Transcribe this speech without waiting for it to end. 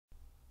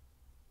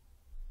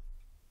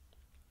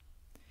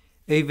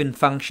even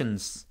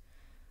functions.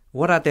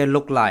 What are they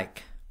look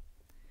like?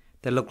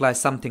 They look like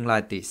something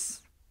like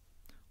this,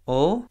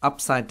 or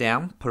upside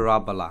down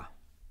parabola.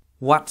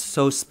 What's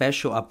so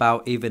special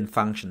about even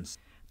functions?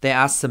 They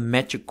are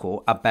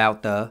symmetrical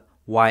about the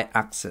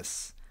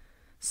y-axis.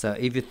 So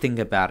if you think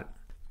about it,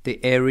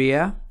 the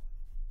area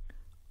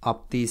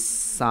of this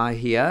side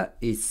here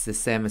is the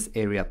same as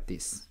area of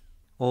this,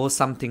 or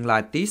something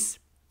like this.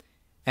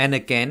 And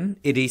again,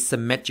 it is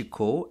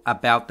symmetrical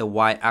about the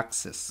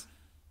y-axis.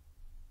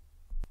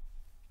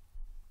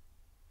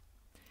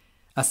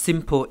 A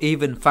simple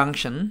even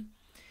function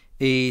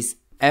is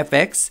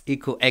fx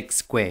equal x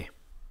squared.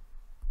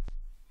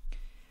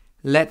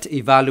 Let's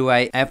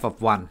evaluate f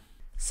of 1.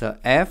 So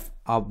f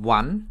of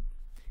 1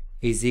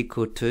 is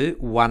equal to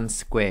 1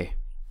 squared.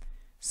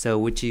 So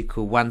which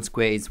equal 1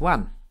 squared is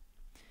 1.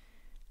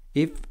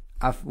 If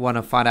I want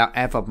to find out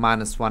f of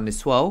minus 1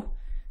 as well,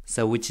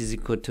 so which is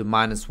equal to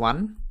minus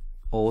 1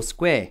 all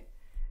square.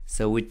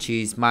 So which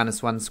is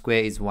minus 1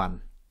 square is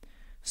 1.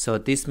 So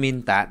this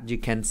means that you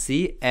can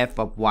see f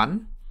of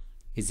 1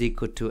 is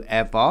equal to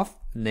f of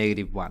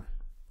negative 1.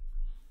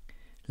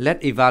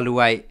 Let's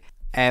evaluate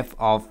f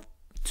of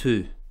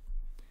 2.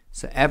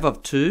 So f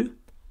of 2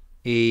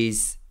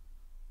 is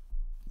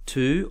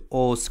 2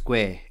 all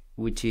square,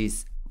 which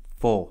is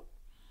 4.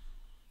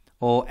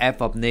 Or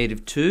f of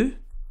negative 2,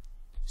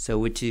 so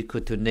which is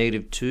equal to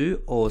negative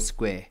 2 all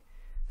square.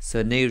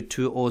 So negative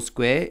 2 all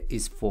square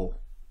is 4.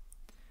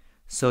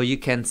 So you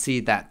can see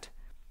that,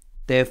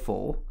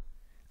 therefore,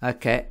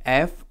 okay,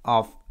 f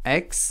of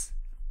x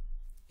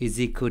is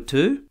equal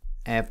to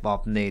f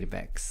of negative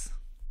x.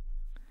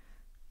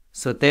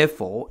 So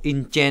therefore,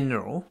 in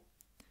general,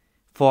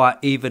 for an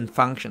even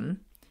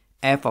function,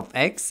 f of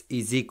x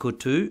is equal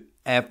to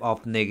f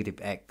of negative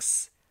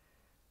x.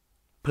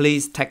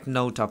 Please take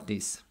note of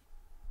this.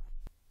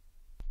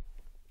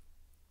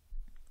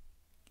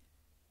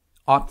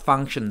 Odd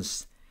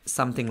functions,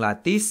 something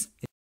like this,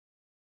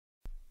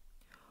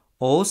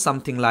 or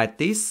something like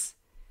this,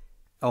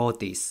 or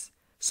this.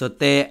 So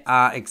there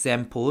are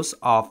examples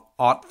of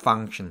odd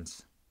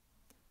functions.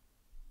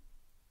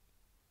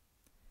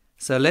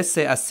 So let's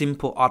say a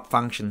simple odd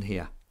function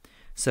here.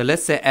 So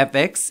let's say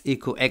fx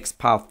equal x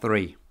power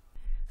 3.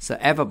 So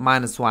f of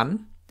minus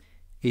 1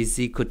 is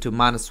equal to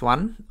minus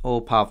 1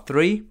 all power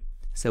 3,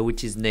 so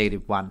which is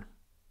negative 1.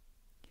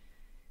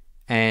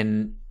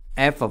 And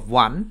f of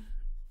 1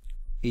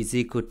 is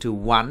equal to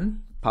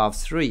 1 power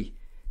 3.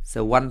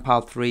 So 1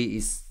 power 3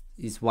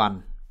 is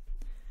 1.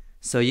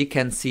 So you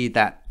can see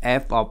that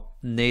f of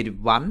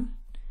negative 1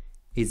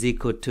 is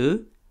equal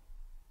to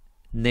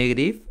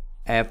negative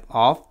f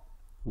of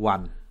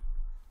 1.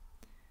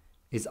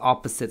 It's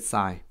opposite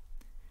side.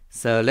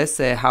 So let's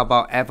say how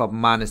about f of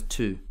minus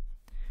 2.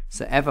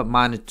 So f of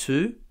minus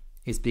 2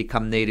 is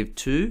become negative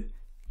 2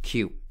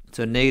 cubed.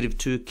 So negative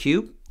 2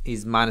 cubed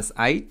is minus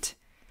 8.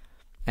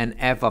 And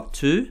f of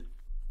 2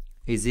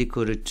 is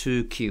equal to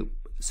 2 cubed.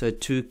 So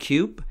 2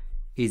 cubed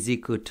is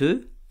equal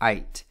to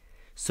 8.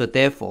 So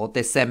therefore,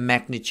 the same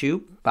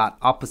magnitude but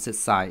opposite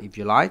side if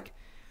you like.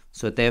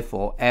 So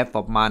therefore, f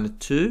of minus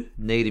 2,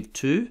 negative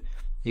 2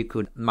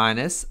 equal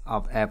minus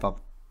of f of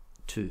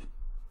 2.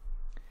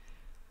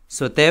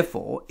 So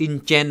therefore,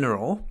 in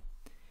general,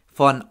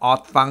 for an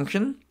odd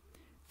function,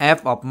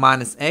 f of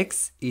minus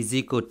x is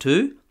equal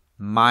to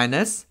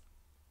minus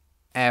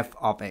f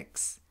of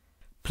x.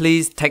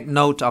 Please take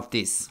note of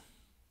this.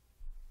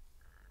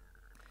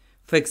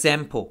 For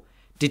example,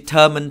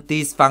 determine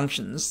these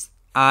functions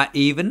are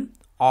even,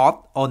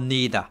 odd, or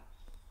neither.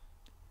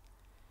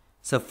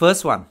 So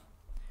first one,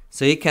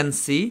 so you can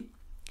see,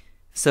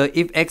 so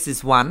if x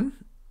is 1,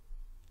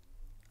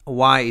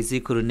 y is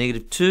equal to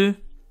negative 2,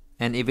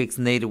 and if x is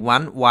negative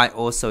 1, y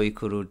also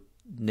equal to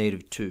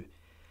negative 2.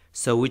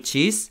 So which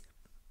is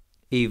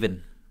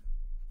even,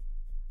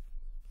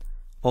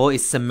 or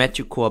is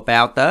symmetrical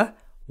about the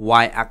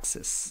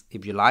y-axis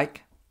if you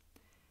like.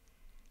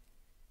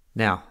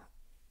 Now,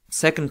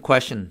 second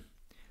question,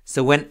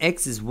 so when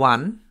x is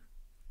 1,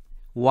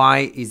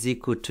 y is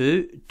equal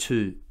to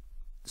 2.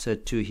 So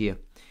 2 here.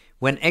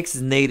 When x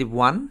is negative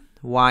 1,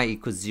 y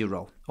equals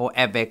 0. Or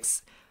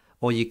fx,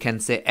 or you can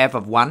say f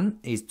of 1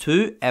 is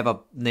 2, f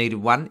of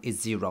negative 1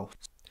 is 0.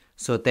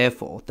 So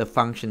therefore, the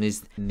function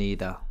is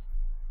neither.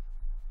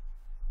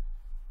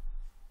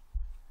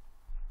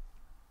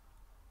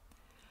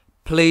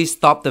 Please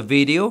stop the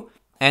video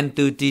and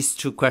do these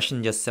two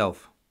questions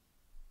yourself.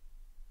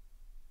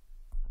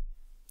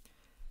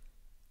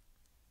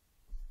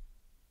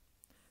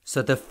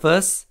 So the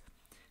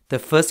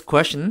first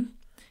question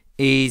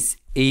is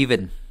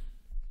even,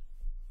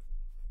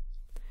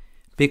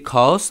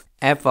 because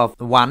f of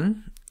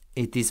 1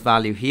 is this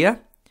value here,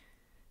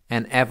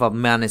 and f of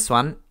minus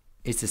 1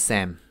 is the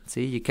same.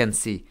 See, you can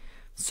see.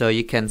 So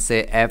you can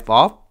say f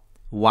of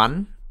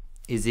 1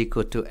 is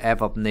equal to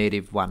f of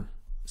negative 1.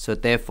 So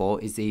therefore,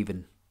 it's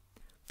even.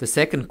 The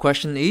second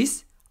question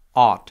is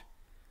odd,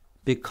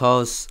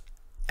 because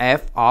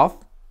f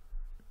of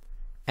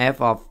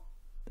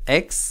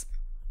x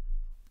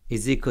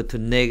is equal to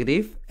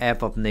negative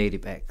f of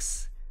negative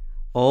x,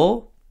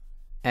 or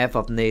f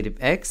of negative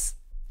x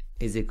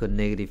is equal to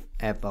negative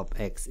f of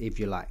x if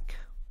you like.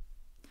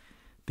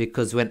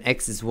 Because when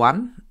x is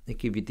 1, they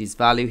give you this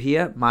value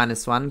here,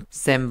 minus 1,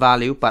 same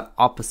value but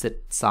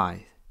opposite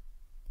side.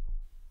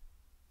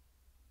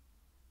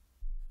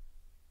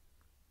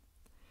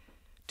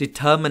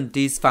 Determine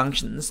these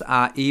functions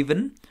are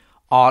even,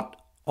 odd,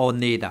 or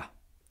neither.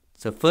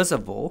 So first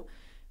of all,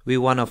 we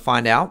want to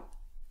find out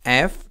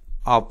f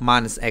of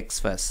minus x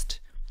first.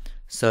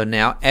 So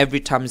now every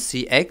time you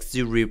see x,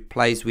 you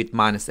replace with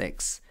minus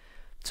x.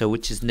 So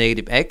which is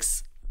negative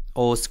x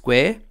all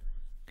square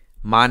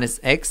minus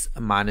x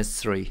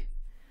minus 3.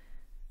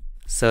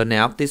 So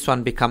now this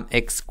one become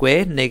x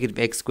squared, negative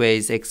x squared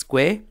is x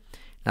squared.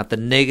 Now the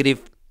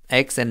negative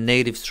x and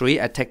negative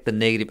 3, I take the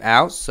negative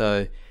out,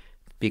 so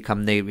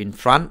become negative in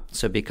front,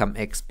 so become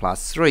x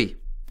plus 3.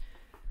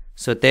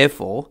 So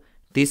therefore,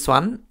 this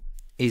one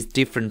is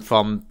different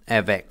from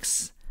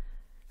fx.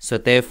 So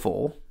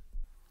therefore,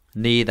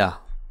 neither.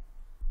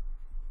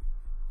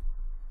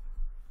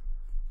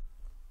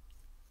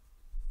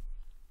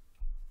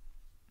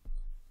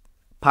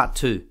 Part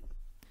 2.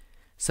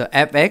 So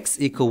fx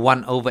equal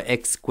 1 over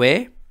x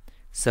squared.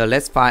 So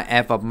let's find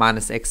f of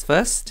minus x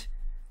first.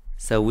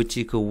 So which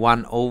equal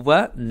 1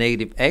 over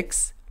negative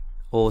x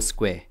all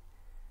square.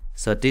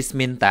 So this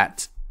means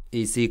that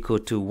is equal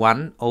to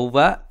 1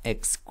 over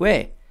x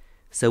squared.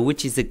 So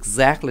which is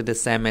exactly the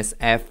same as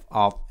f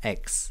of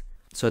x.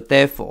 So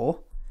therefore,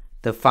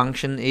 the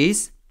function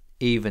is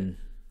even.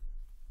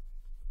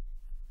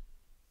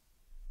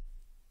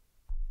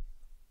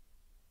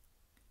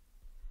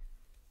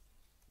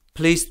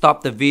 Please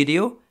stop the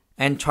video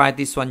and try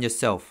this one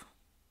yourself.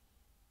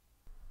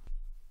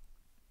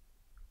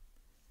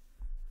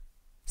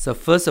 So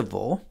first of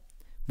all,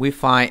 we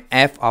find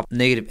f of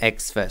negative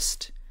x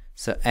first.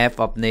 So f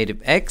of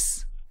negative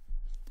x,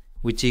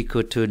 which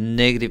equal to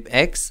negative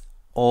x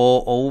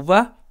all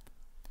over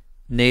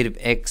negative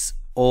x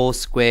all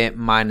square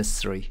minus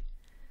 3.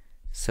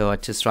 So I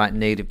just write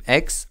negative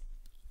x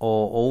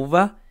all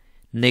over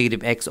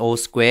negative x all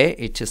square,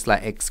 it's just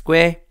like x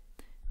square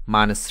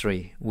minus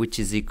 3, which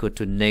is equal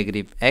to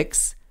negative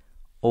x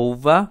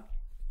over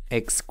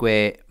x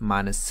square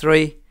minus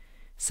 3,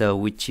 so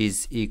which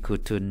is equal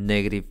to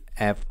negative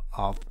f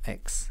of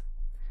x.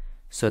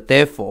 So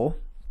therefore,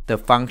 the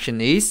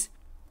function is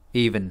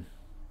even.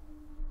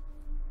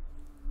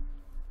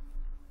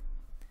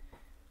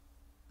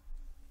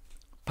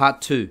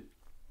 Part 2.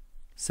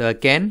 So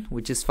again,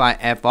 we just find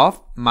f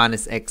of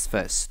minus x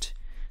first.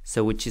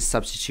 So which is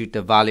substitute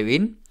the value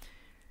in.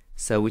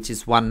 So which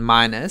is 1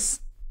 minus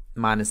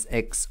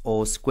x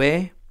all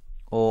square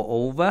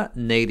all over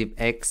negative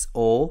x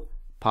all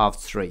power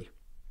 3.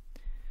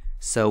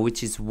 So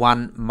which is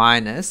 1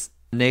 minus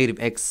negative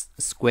x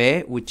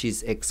square, which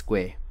is x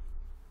square.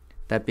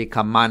 That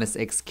become minus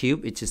x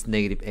cubed, which is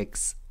negative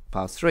x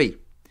power 3.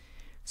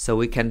 So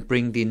we can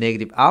bring the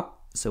negative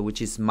up, so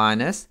which is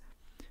minus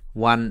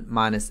 1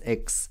 minus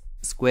x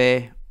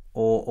square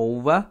all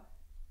over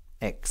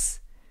x.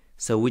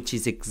 So which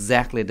is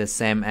exactly the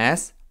same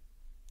as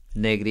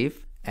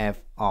negative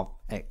f of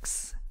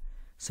x.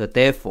 So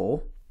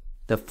therefore,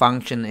 the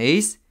function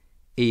is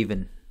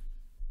even.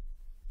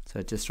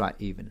 So just write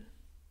even.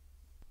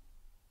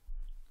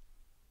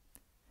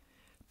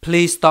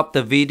 Please stop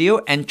the video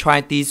and try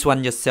this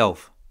one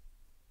yourself.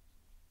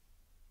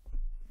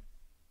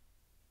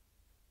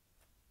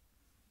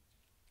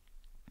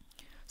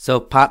 So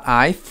part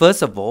I,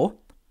 first of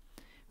all,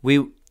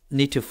 we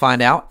need to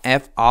find out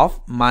f of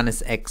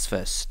minus x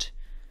first.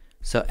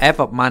 So f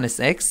of minus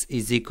x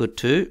is equal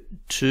to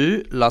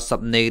 2 lots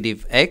of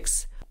negative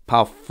x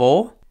power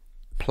 4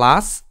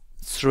 plus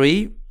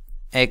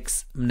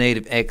 3x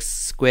negative x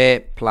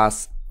squared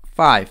plus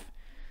 5.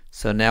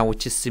 So now we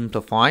just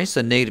simplify.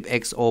 So negative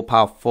x all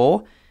power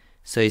 4.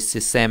 So it's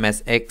the same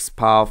as x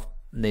power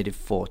negative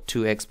 4.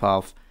 2x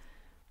power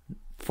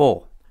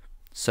 4.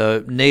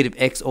 So negative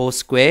x all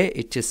square,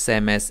 it's just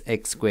same as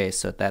x squared.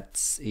 So that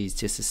is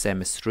just the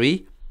same as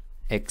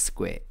 3x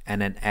squared.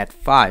 And then add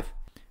 5.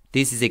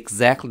 This is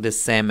exactly the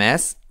same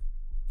as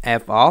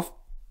f of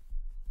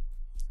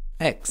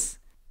x.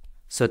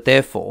 So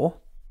therefore,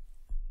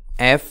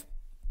 f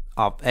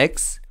of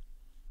x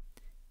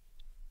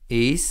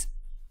is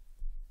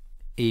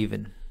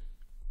even.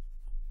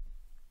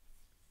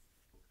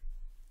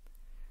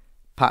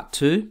 Part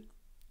 2.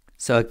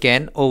 So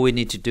again, all we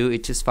need to do is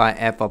just find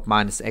f of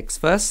minus x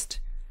first.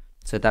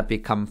 So that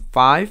becomes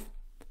 5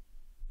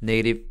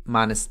 negative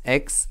minus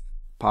x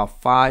power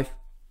 5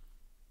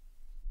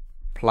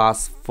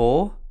 plus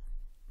 4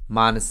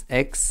 minus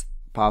x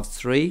power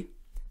 3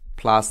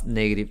 plus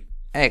negative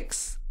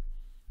x.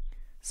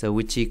 So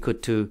which equal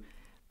to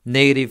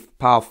negative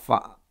power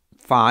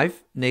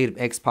 5, negative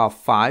x power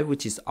 5,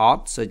 which is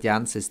odd. So the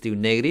answer is still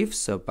negative.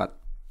 So but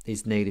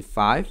it's negative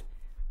 5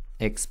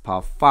 x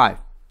power 5.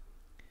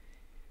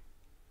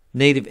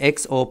 Negative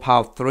x all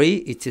power 3,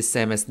 it's the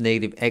same as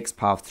negative x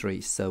power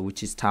 3. So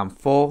which is times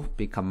 4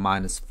 become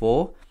minus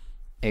 4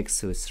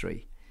 x to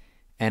 3.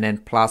 And then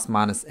plus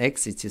minus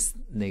x, it's just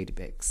negative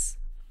x.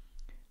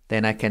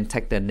 Then I can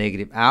take the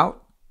negative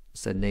out.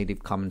 so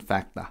negative common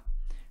factor.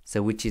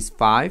 So which is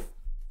 5,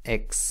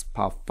 x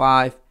power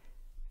 5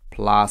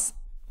 plus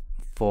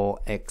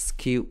 4x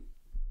cubed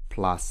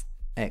plus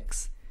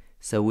x.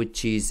 So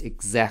which is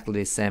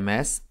exactly the same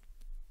as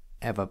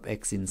f of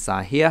x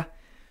inside here.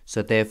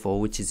 So therefore,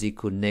 which is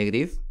equal to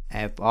negative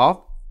f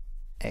of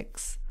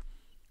x.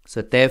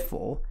 So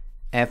therefore,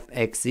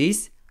 fx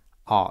is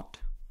odd.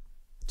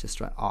 Just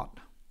write odd.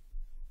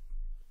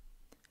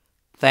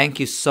 Thank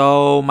you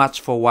so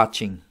much for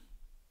watching.